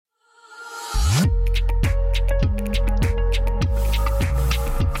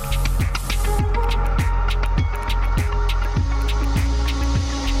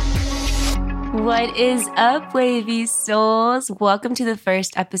What is up, Wavy Souls? Welcome to the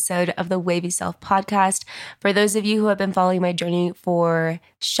first episode of the Wavy Self Podcast. For those of you who have been following my journey for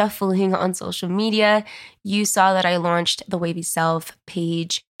shuffling on social media, you saw that I launched the Wavy Self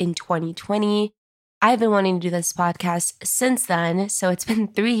page in 2020. I've been wanting to do this podcast since then, so it's been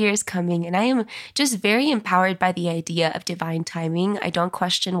 3 years coming, and I am just very empowered by the idea of divine timing. I don't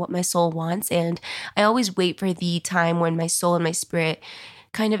question what my soul wants, and I always wait for the time when my soul and my spirit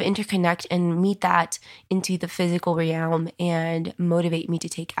kind of interconnect and meet that into the physical realm and motivate me to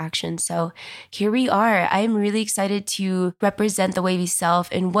take action. So here we are. I am really excited to represent the Wavy Self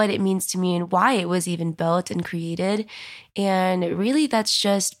and what it means to me and why it was even built and created. And really, that's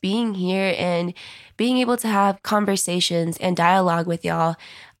just being here and being able to have conversations and dialogue with y'all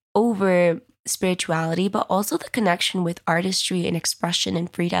over spirituality, but also the connection with artistry and expression and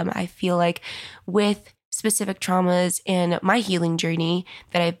freedom. I feel like with specific traumas and my healing journey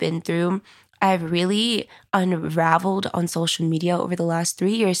that I've been through, I've really unraveled on social media over the last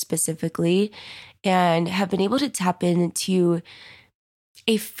 3 years specifically, and have been able to tap into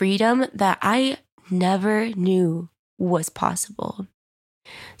a freedom that I never knew was possible.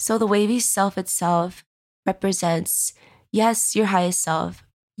 So the Wavy Self itself represents, yes, your highest self,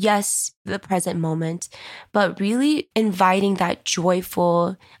 yes, the present moment, but really inviting that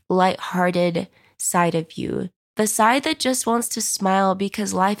joyful, lighthearted side of you, the side that just wants to smile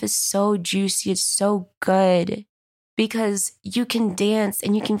because life is so juicy, it's so good, because you can dance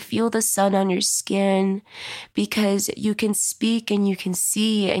and you can feel the sun on your skin, because you can speak and you can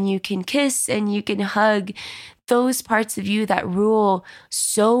see and you can kiss and you can hug, those parts of you that rule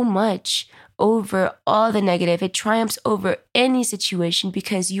so much over all the negative. It triumphs over any situation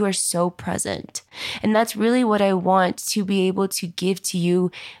because you are so present. And that's really what I want to be able to give to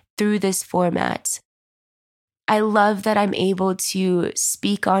you through this format. I love that I'm able to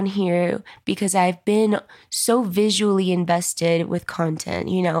speak on here because I've been so visually invested with content.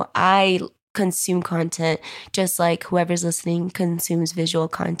 You know, I consume content just like whoever's listening consumes visual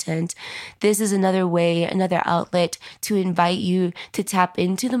content. This is another way, another outlet to invite you to tap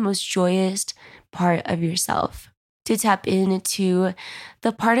into the most joyous part of yourself, to tap into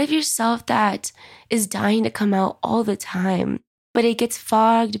the part of yourself that is dying to come out all the time, but it gets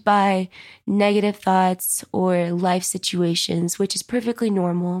fogged by negative thoughts or life situations, which is perfectly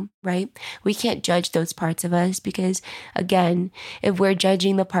normal, right? We can't judge those parts of us because, again, if we're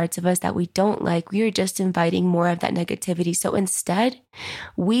judging the parts of us that we don't like, we are just inviting more of that negativity. So instead,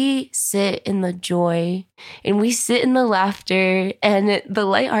 we sit in the joy and we sit in the laughter and the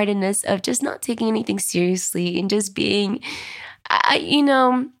lightheartedness of just not taking anything seriously and just being,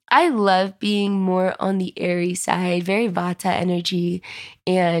 I love being more on the airy side, very Vata energy.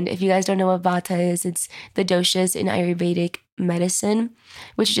 And if you guys don't know what Vata is, it's the doshas in Ayurvedic medicine,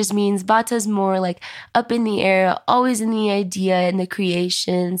 which just means Vata is more like up in the air, always in the idea and the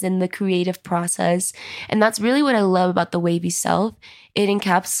creations and the creative process. And that's really what I love about the Wavy Self. It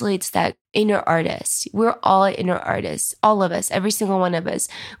encapsulates that inner artist. We're all inner artists, all of us, every single one of us.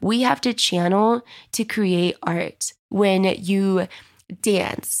 We have to channel to create art. When you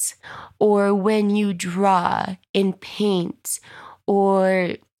dance, or when you draw and paint,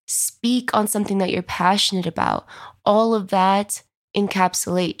 or speak on something that you're passionate about, all of that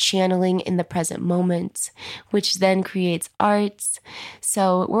encapsulate channeling in the present moment, which then creates arts.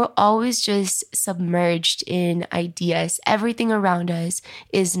 So we're always just submerged in ideas. Everything around us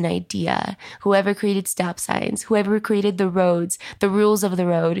is an idea. Whoever created stop signs, whoever created the roads, the rules of the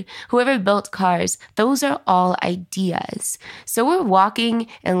road, whoever built cars, those are all ideas. So we're walking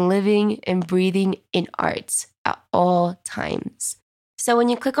and living and breathing in art at all times. So when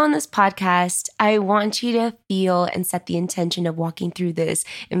you click on this podcast, I want you to feel and set the intention of walking through this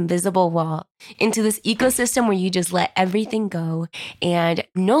invisible wall into this ecosystem where you just let everything go and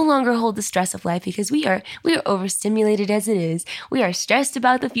no longer hold the stress of life, because we are overstimulated as it is. We are stressed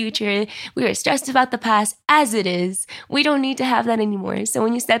about the future. We are stressed about the past as it is. We don't need to have that anymore. So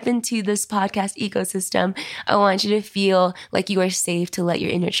when you step into this podcast ecosystem, I want you to feel like you are safe to let your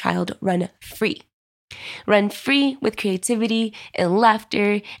inner child run free. Run free with creativity and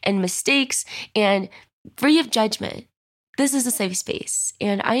laughter and mistakes and free of judgment. This is a safe space,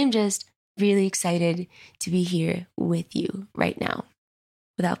 and I am just really excited to be here with you right now.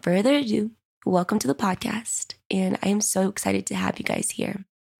 Without further ado, welcome to the podcast, and I am so excited to have you guys here.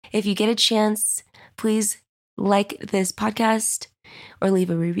 If you get a chance, please like this podcast or leave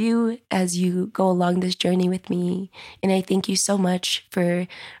a review as you go along this journey with me. And I thank you so much for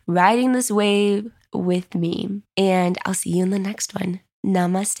riding this wave with me. And I'll see you in the next one.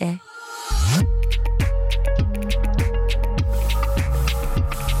 Namaste.